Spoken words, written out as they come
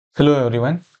Hello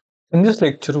everyone. In this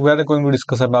lecture, we are going to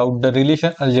discuss about the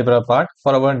relation algebra part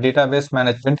for our database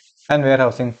management and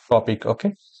warehousing topic.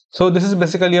 Okay. So this is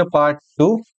basically a part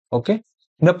two. Okay.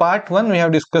 In the part one, we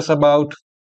have discussed about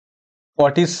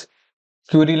what is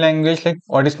query language, like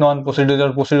what is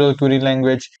non-procedural, procedural query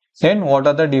language, and what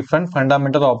are the different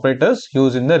fundamental operators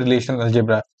used in the relational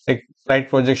algebra, like right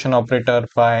projection operator,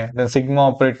 phi, then sigma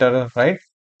operator, right?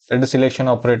 That is selection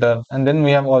operator, and then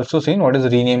we have also seen what is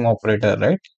rename operator,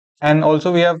 right? And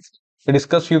also we have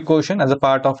discussed few questions as a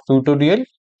part of tutorial.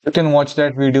 You can watch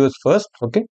that videos first.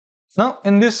 Okay. Now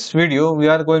in this video we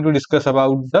are going to discuss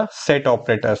about the set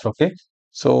operators. Okay.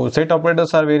 So set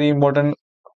operators are very important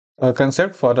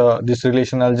concept for this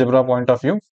relational algebra point of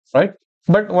view, right?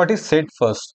 But what is set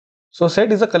first? So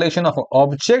set is a collection of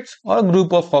objects or a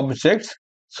group of objects.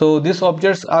 So these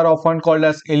objects are often called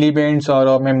as elements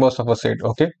or members of a set.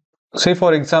 Okay. Say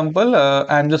for example,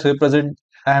 I'm just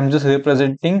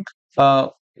representing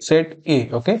set A.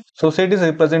 Okay. So set is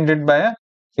represented by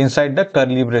inside the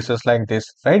curly braces like this,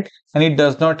 right? And it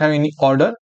does not have any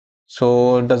order.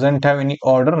 So it doesn't have any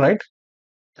order, right?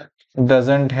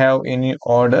 Doesn't have any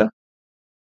order,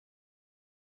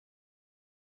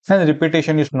 and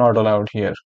repetition is not allowed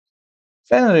here.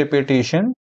 And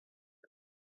repetition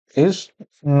is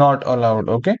not allowed.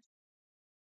 Okay.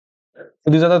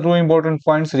 These are the two important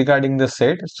points regarding the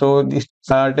set. So this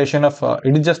collection of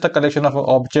it is just a collection of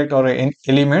object or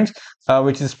elements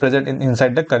which is present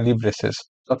inside the curly braces.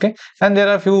 Okay, and there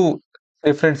are few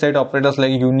different set operators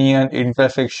like union,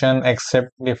 intersection, except,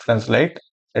 difference, right?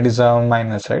 That is a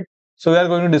minus, right? So we are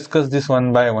going to discuss this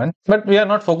one by one, but we are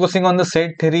not focusing on the set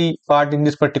theory part in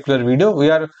this particular video. We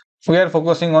are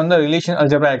focusing on the relation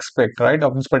algebra aspect, right,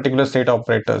 of this particular set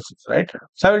operators, right?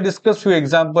 So I will discuss few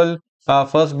example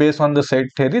first based on the set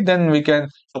theory, then we can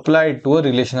apply it to a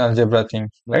relational algebra thing,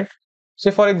 right? Say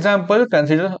for example,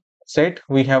 consider set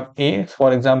we have A,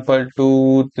 for example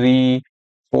 2, 3,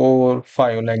 4,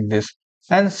 5 like this,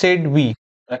 and set B,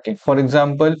 okay, for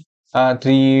example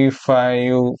 3,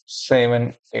 5,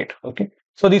 7, 8. Okay,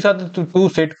 so these are the two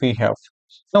set we have.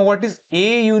 Now what is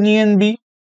A union B?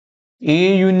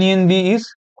 A union B is,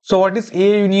 so what is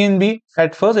A union B?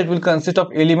 At first it will consist of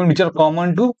elements which are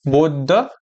common to both the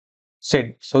set.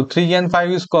 So 3 and 5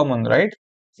 is common, right?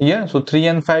 Yeah, so 3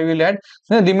 and 5 will add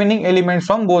the remaining elements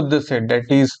from both the set, that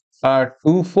is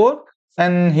 2, 4,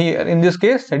 and here in this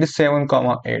case that is 7,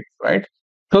 8, right?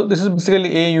 So this is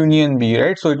basically A union B,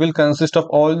 right? So it will consist of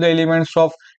all the elements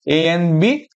of A and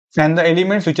B, and the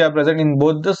elements which are present in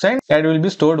both the set that will be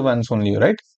stored once only,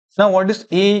 right? Now what is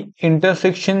A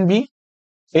intersection B?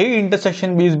 A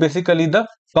intersection B is basically the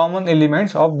common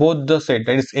elements of both the set,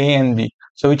 that is A and B.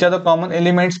 So which are the common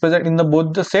elements present in the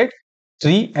both the set?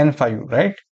 3 and 5,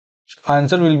 right? So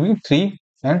answer will be 3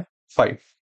 and 5,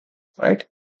 right?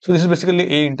 So this is basically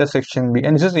A intersection B,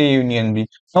 and this is A union B.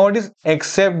 Now what is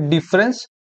except difference?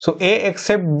 So A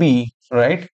except B,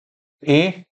 right?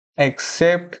 A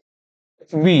except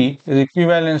B is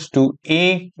equivalent to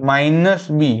A minus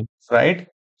B, right?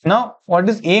 Now, what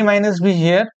is A minus B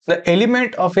here? The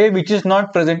element of A which is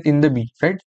not present in the B,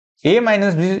 right? A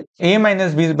minus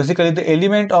B is basically the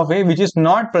element of A which is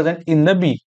not present in the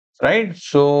B, right?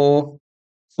 So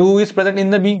 2 is present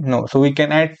in the B? No. So we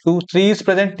can add 2. 3 is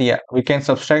present? Yeah. We can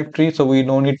subtract 3. So we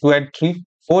don't need to add 3.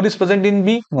 4 is present in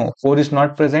B? No. 4 is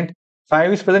not present.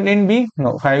 5 is present in B?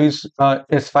 No. 5 is,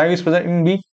 yes, 5 is present in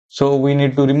B. So we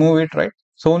need to remove it, right?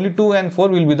 So only 2 and 4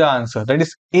 will be the answer. That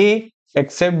is A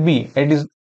except B.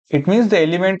 It means the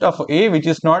element of A which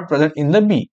is not present in the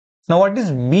B. Now what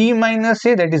is B minus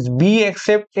A? That is B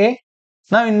except A.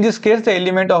 Now in this case the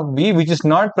element of B which is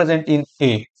not present in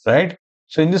A, right?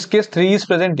 So in this case 3 is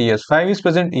present, yes, 5 is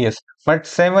present, yes, but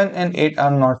 7 and 8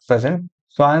 are not present.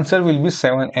 So answer will be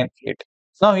 7 and 8.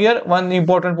 Now here one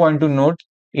important point to note,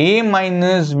 A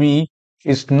minus B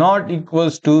is not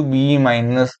equals to B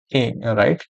minus A,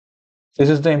 right? This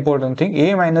is the important thing.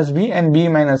 A minus B and B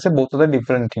minus A both are the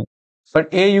different thing.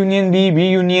 But A union B, B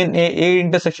union A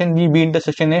intersection B, B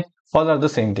intersection A, all are the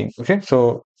same thing. Okay,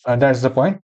 so that's the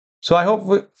point. So I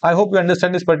hope you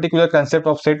understand this particular concept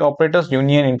of set operators,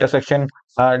 union, intersection,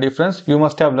 difference. You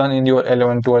must have learned in your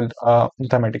 11, 12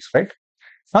 mathematics, right?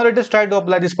 Now let us try to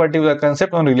apply this particular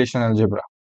concept on relational algebra.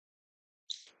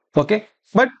 Okay,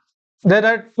 but there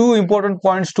are two important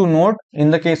points to note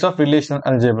in the case of relational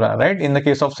algebra, right? In the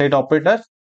case of set operators,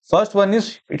 first one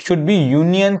is it should be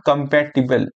union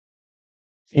compatible.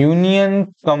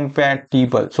 Union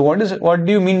compatible. So what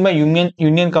do you mean by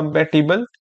union compatible?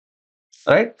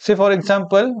 Right? Say for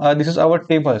example, this is our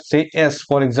table. Say S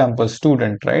for example,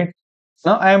 student. Right?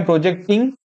 Now I am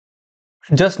projecting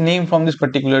just name from this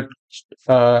particular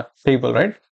table.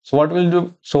 Right? So what will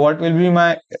do? So what will be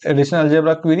my relational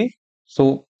algebra query?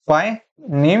 So phi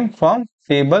name from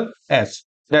table S.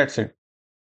 That's it,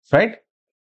 right?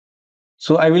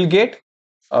 So I will get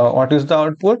what is the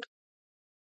output?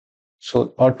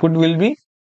 So output will be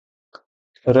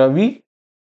Ravi,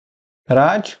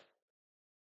 Raj,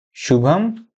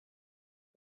 Shubham,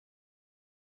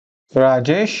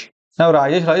 Rajesh. Now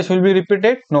Rajesh will be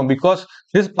repeated? No, because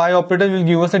this pi operator will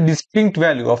give us a distinct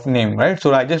value of name, right?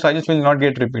 So Rajesh will not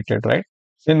get repeated, right?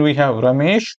 Then we have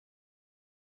Ramesh,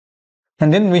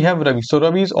 and then we have Ravi. So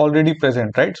Ravi is already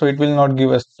present, right? So it will not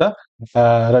give us the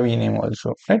Ravi name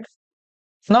also, right?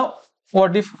 Now,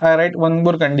 what if I write one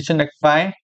more condition like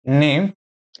pi name?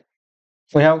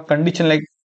 We have condition like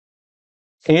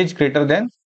age greater than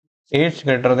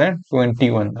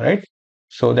 21, right?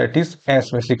 So that is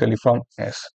S basically from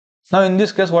S. Now in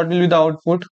this case, what will be the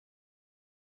output?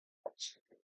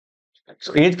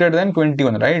 So age greater than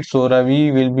 21, right? So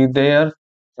Ravi will be there,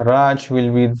 Raj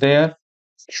will be there,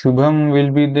 Shubham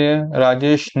will be there,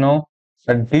 Rajesh no,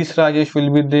 but this Rajesh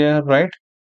will be there, right?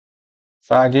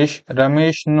 Rajesh,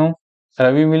 Ramesh no,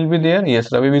 Ravi will be there.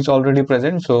 Yes, Ravi is already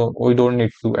present, so we don't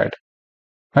need to add,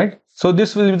 right? So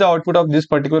this will be the output of this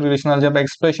particular relational algebra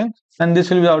expression, and this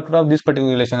will be the output of this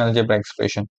particular relational algebra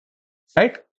expression,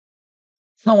 right?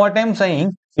 Now what I'm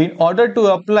saying, in order to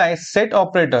apply set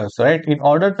operators, right? In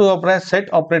order to apply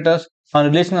set operators on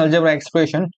relational algebra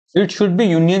expression, it should be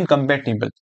union compatible.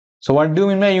 So what do you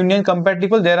mean by union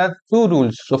compatible? There are two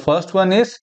rules. So first one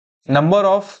is number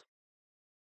of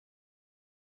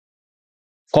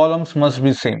columns must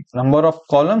be same. Number of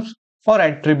columns or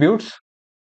attributes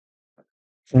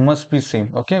must be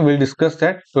same. Okay, we'll discuss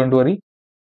that. Don't worry.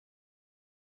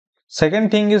 Second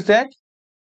thing is that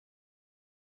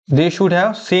they should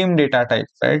have same data type,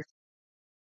 right?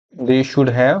 They should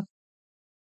have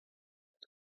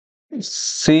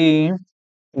same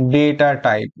data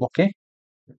type. Okay,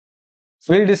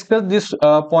 we'll discuss this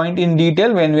point in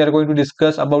detail when we are going to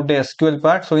discuss about the SQL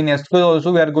part. So in SQL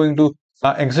also we are going to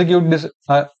execute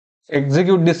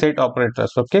this set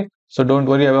operators. Okay, so don't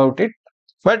worry about it.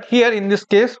 But here in this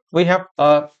case we have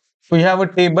a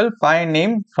table pi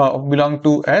name belong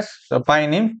to S. So pi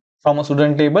name from a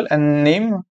student table and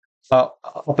name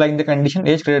applying the condition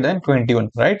age greater than 21.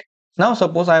 Right now,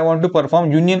 suppose I want to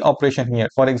perform union operation here.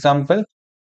 For example,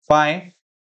 pi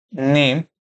name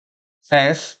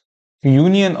as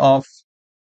union of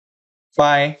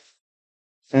pi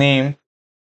name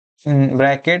in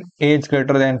bracket age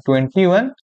greater than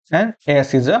 21 and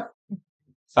S is a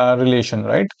relation,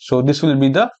 right? So this will be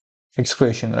the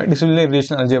expression, right? This will be a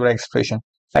relational algebra expression.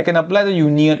 I can apply the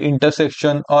union,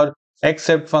 intersection or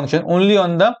except function only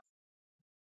on the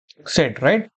set,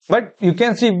 right? But you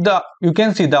can see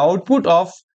the output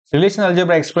of relational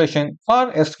algebra expression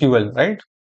or SQL, right?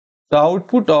 The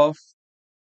output of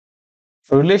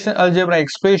relational algebra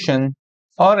expression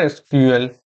or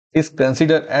SQL is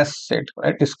considered as set,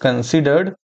 right? Is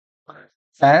considered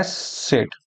as set.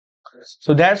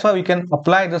 So that's why we can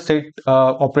apply the set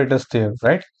operators there,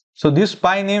 right? So this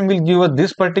pi name will give us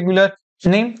this particular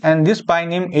name, and this pi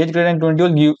name age greater than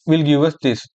 20 will give us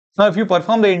this. Now if you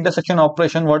perform the intersection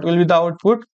operation, what will be the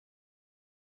output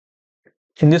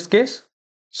in this case?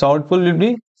 So output will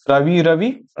be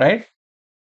Ravi, right?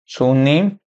 So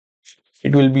name,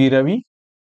 it will be Ravi,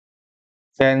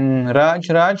 then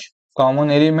Raj, common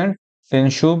element, then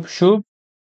Shubh,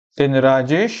 then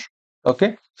Rajesh.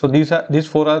 Okay, so these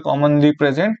four are commonly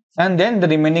present, and then the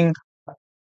remaining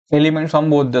elements from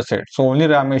both the sets. So only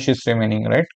Ramesh is remaining,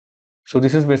 right? So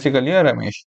this is basically a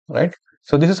Ramesh, right?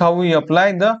 So this is how we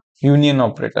apply the union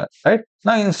operator, right?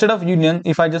 Now instead of union,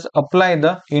 if I just apply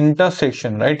the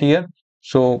intersection right here,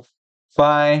 so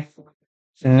phi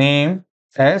name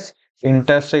as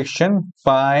intersection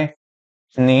phi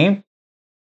name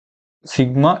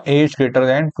sigma age greater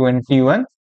than 21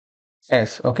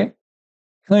 S. Okay.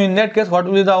 Now in that case, what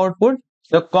will be the output?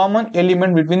 The common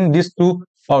element between these two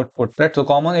outputs, right? So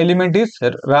common element is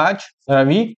Raj,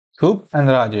 Ravi, Shubh and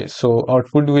Rajesh. So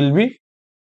output will be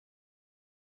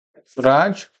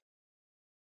Raj,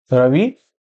 Ravi,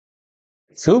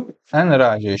 Shubh and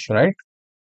Rajesh, right?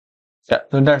 Yeah,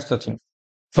 so that's the thing.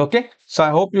 Okay, so I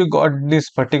hope you got this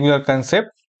particular concept.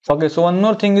 Okay, so one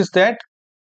more thing is that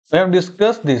we have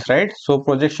discussed this, right? So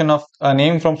projection of a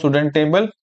name from student table,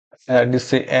 this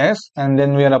say S, and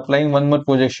then we are applying one more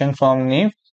projection from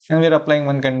name, and we are applying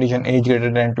one condition age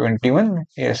greater than 21.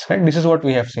 Yes, right? This is what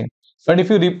we have seen. But if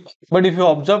you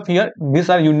observe here, these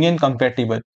are union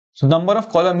compatible. So number of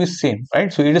column is same,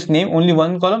 right? So it is name only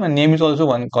one column and name is also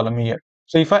one column here.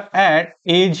 So if I add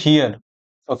age here,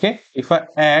 okay, if I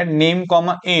add name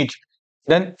comma age,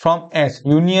 then from S,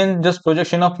 union just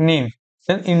projection of name,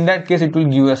 then in that case it will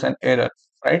give us an error,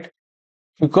 right?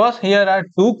 Because here are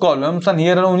two columns and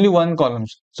here are only one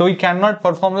columns. So we cannot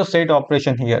perform the set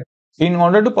operation here. In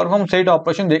order to perform set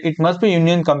operation, it must be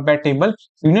union compatible.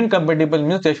 Union compatible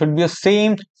means there should be a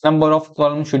same number of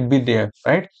columns should be there,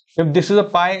 right? If this is a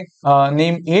pi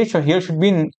name H, so here should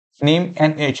be name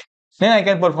and H. Then I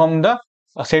can perform the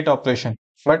set operation.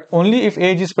 But only if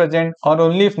age is present or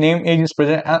only if name age is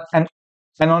present and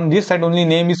on this side only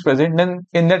name is present, then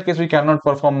in that case we cannot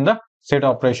perform the set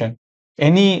operation.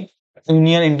 Any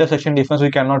union intersection difference we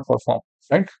cannot perform,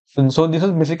 right? So this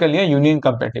is basically a union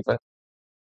compatible.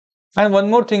 And one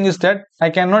more thing is that I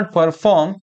cannot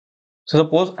perform. So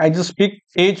suppose I just pick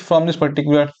age from this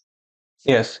particular.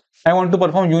 Yes, I want to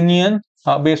perform union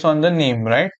based on the name,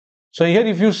 right? So here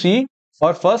if you see,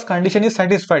 our first condition is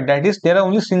satisfied, that is there are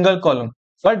only single column,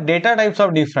 but data types are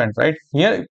different, right?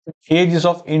 Here age is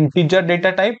of integer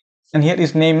data type and here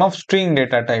is name of string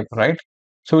data type, right?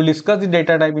 So we'll discuss the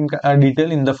data type in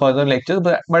detail in the further lectures,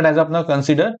 but as of now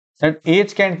consider that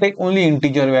age can take only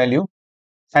integer value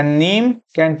and name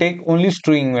can take only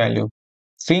string value,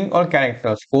 string or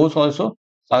characters. Course also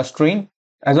a string.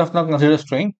 As of now consider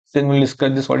string, then we'll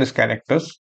discuss this what is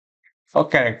characters or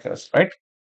characters, right?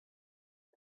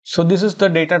 So this is the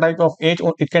data type of age.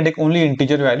 It can take only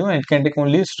integer value and it can take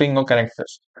only string or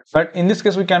characters. But in this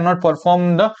case, we cannot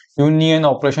perform the union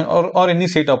operation or any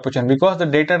set operation because the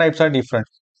data types are different.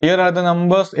 Here are the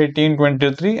numbers 18,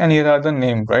 23 and here are the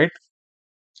name, right?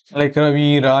 Like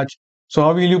Ravi, Raj. So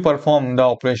how will you perform the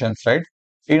operations, right?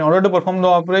 In order to perform the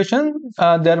operation,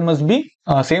 there must be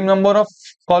same number of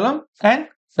column and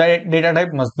the data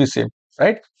type must be same,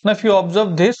 right? Now if you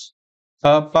observe this,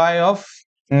 pi of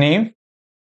name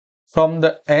from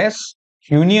the S,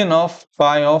 union of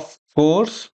pi of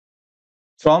course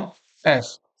from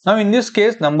S. Now in this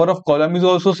case, number of column is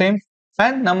also same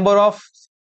and number of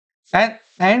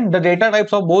and the data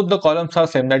types of both the columns are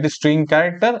same, that is string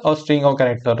character or string or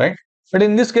character, right? But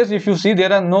in this case, if you see,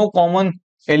 there are no common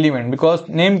element because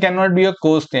name cannot be a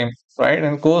course name, right?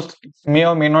 And course may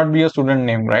or may not be a student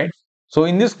name, right? So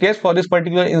in this case, for this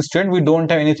particular instance, we don't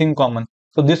have anything common.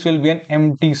 So this will be an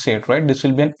empty set, right? This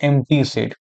will be an empty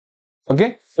set.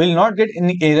 Okay, we will not get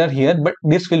any error here, but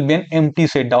this will be an empty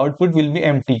set. The output will be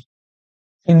empty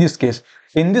in this case.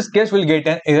 In this case, we'll get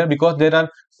an error because there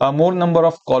are more number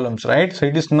of columns, right? So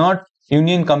it is not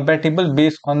union compatible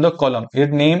based on the column. Here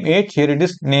name age, here it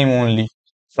is name only,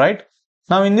 right?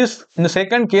 Now in the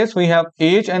second case, we have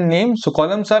age and name. So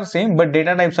columns are same, but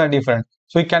data types are different.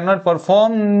 So we cannot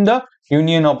perform the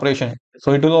union operation.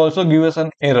 So it will also give us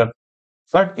an error.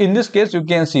 But in this case, you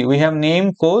can see we have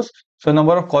name, course. So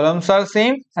number of columns are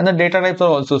same and the data types are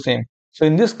also same. So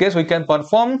in this case, we can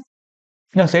perform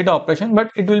the set operation,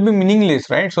 but it will be meaningless,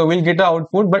 right? So we'll get the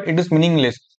output, but it is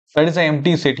meaningless. That is an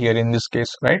empty set here in this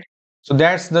case, right? So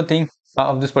that's the thing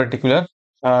of this particular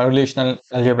relational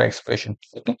algebra expression.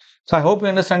 Okay. So I hope you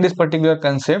understand this particular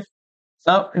concept.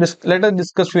 Now let us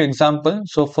discuss few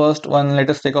examples. So first one, let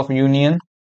us take of union.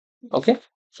 Okay.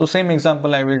 So same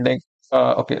example I will take.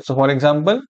 Okay. So for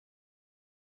example,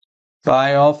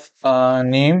 pi of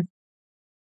name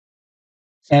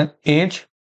and age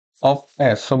of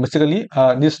S. So basically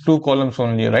these two columns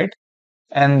only, right?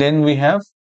 And then we have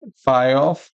pi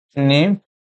of name,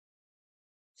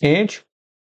 age,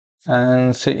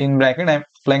 and say in bracket I'm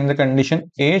applying the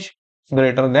condition age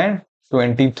greater than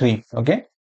 23. Okay,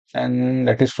 and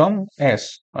that is from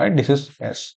S, right? This is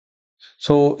S.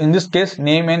 So in this case,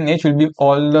 name and age will be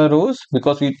all the rows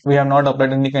because we have not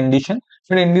applied any condition.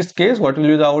 But in this case, what will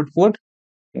be the output?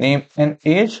 Name and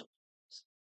age.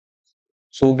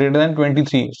 So greater than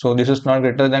 23. So this is not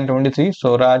greater than 23.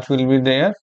 So Raj will be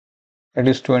there. That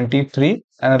is 23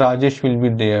 and Rajesh will be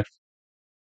there.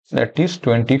 That is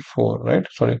 24, right?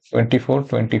 Sorry, 24,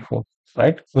 24,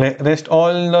 right? Rest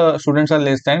all the students are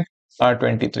less than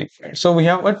 23. Right? So we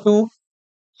have a two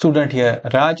student here,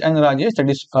 Raj and Rajesh, that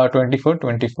is 24,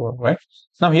 24, right?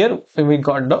 Now here we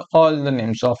got all the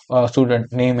names of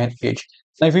student name and age.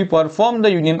 Now if we perform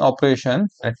the union operation,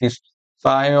 that is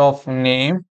pi of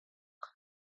name,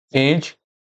 age,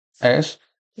 as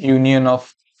union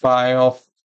of pi of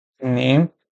name,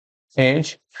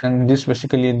 age, and this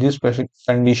basically this specific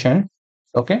condition.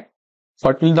 Okay,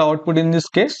 what will the output in this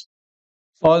case?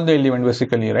 All the element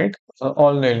basically, right?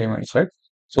 All the elements, right?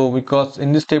 So because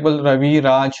in this table Ravi,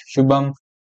 Raj, Shubham,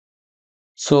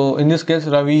 so in this case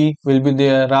Ravi will be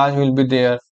there, Raj will be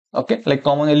there. Okay, like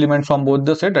common elements from both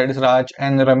the set, that is Raj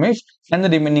and Ramesh, and the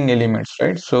remaining elements,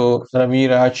 right? So Ravi,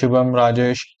 Raj, Shubham,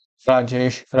 Rajesh,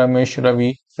 Rajesh, Ramesh,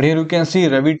 Ravi. But here you can see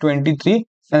Ravi 23,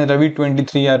 and Ravi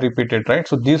 23 are repeated, right?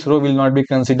 So this row will not be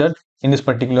considered in this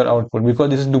particular output because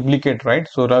this is duplicate, right?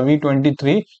 So Ravi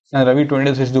 23 and Ravi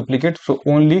 26 is duplicate, so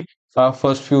only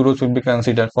first few rows will be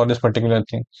considered for this particular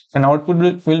thing, and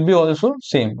output will be also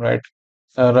same, right?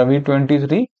 Ravi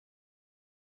 23,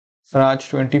 Raj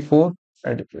 24,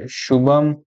 right?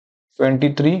 Shubham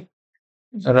 23,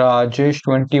 Rajesh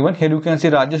 21. Here you can see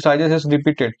Rajesh is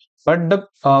repeated, but the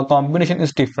combination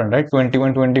is different, right?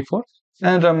 21, 24,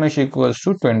 and Ramesh equals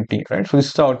to 20, right? So this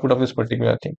is the output of this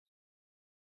particular thing.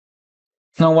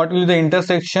 Now, what will be the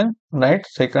intersection, right?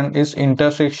 Second is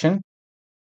intersection.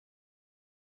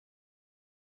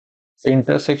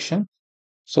 Intersection.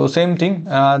 So same thing.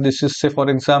 This is say for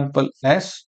example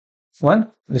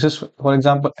S1. This is for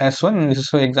example S1, and this is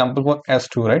for example for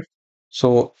S2, right?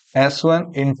 So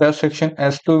S1 intersection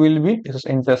S2 will be this is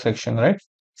intersection, right?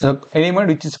 The element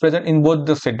which is present in both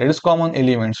the set, that is common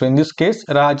element. So in this case,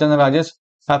 Raj and Rajesh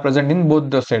are present in both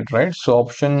the set, right? So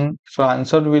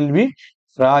answer will be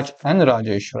Raj and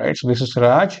Rajesh, right? So this is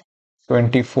Raj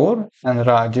 24 and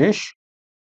Rajesh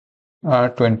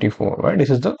 24, right? This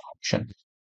is the option.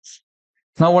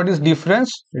 Now what is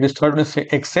difference? It is third one say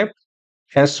except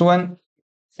S1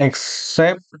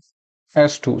 except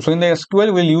S2. So in the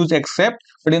SQL we'll use except,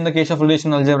 but in the case of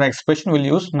relational algebra expression we'll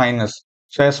use minus.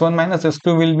 So S1 minus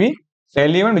S2 will be the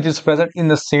element which is present in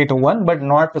the set 1 but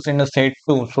not present in the set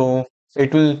 2. So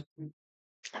it will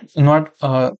not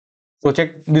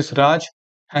project this Raj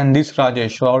and this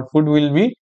Rajesh. So output will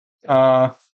be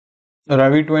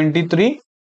Ravi 23,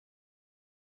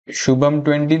 Shubham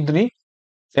 23,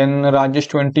 then Rajesh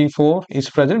 24 is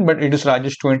present, but it is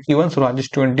Rajesh 21. So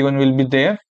Rajesh 21 will be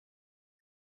there,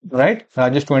 right?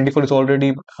 Rajesh 24 is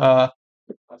already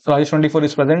Rajesh 24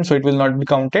 is present, so it will not be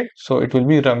counted. So it will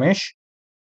be Ramesh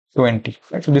 20,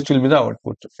 right? So this will be the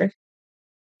output, right?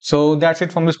 So that's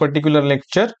it from this particular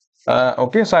lecture.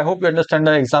 Okay, so I hope you understand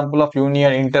the example of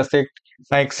union, intersect,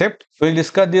 except. We'll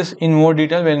discuss this in more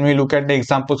detail when we look at the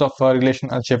examples of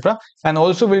relational algebra, and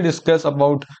also we'll discuss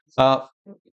about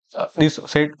these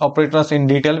set operators in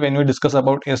detail when we discuss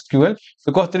about SQL,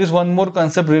 because there is one more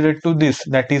concept related to this,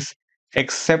 that is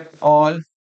except all.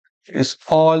 Is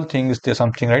all things there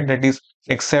something, right? That is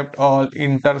except all,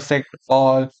 intersect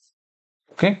all.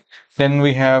 Okay, then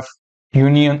we have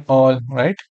union all,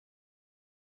 right?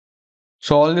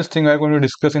 So all these things we are going to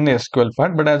discuss in the SQL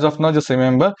part, but as of now just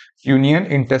remember union,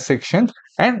 intersection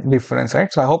and difference,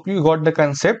 right? So I hope you got the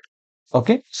concept.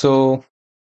 Okay, so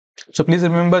please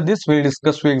remember this. We'll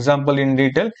discuss few example in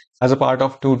detail as a part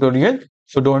of tutorial,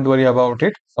 so don't worry about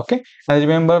it. Okay, and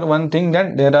remember one thing,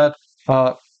 that there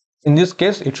are in this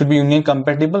case it should be union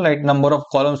compatible, right? Number of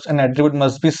columns and attribute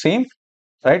must be same,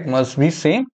 right? Must be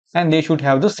same, and they should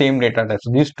have the same data type.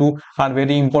 So these two are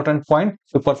very important point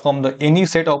to perform the any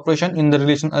set operation in the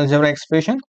relational algebra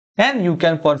expression, and you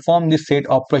can perform this set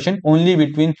operation only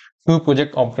between two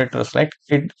project operators. Like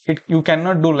it you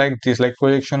cannot do like this, like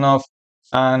projection of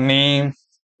name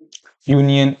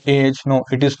union age. No,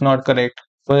 it is not correct.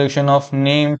 Projection of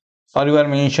name, or you are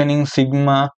mentioning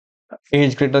sigma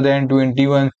age greater than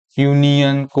 21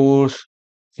 union course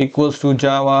equals to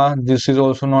Java. This is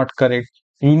also not correct.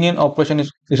 Union operation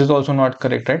is, this is also not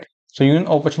correct, right? So union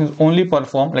operation is only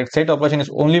performed, like set operation is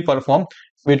only performed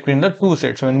between the two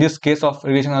sets. So in this case of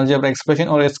relational algebra expression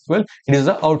or SQL, it is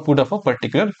the output of a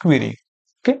particular query.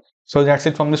 Okay, so that's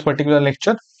it from this particular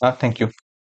lecture. Thank you.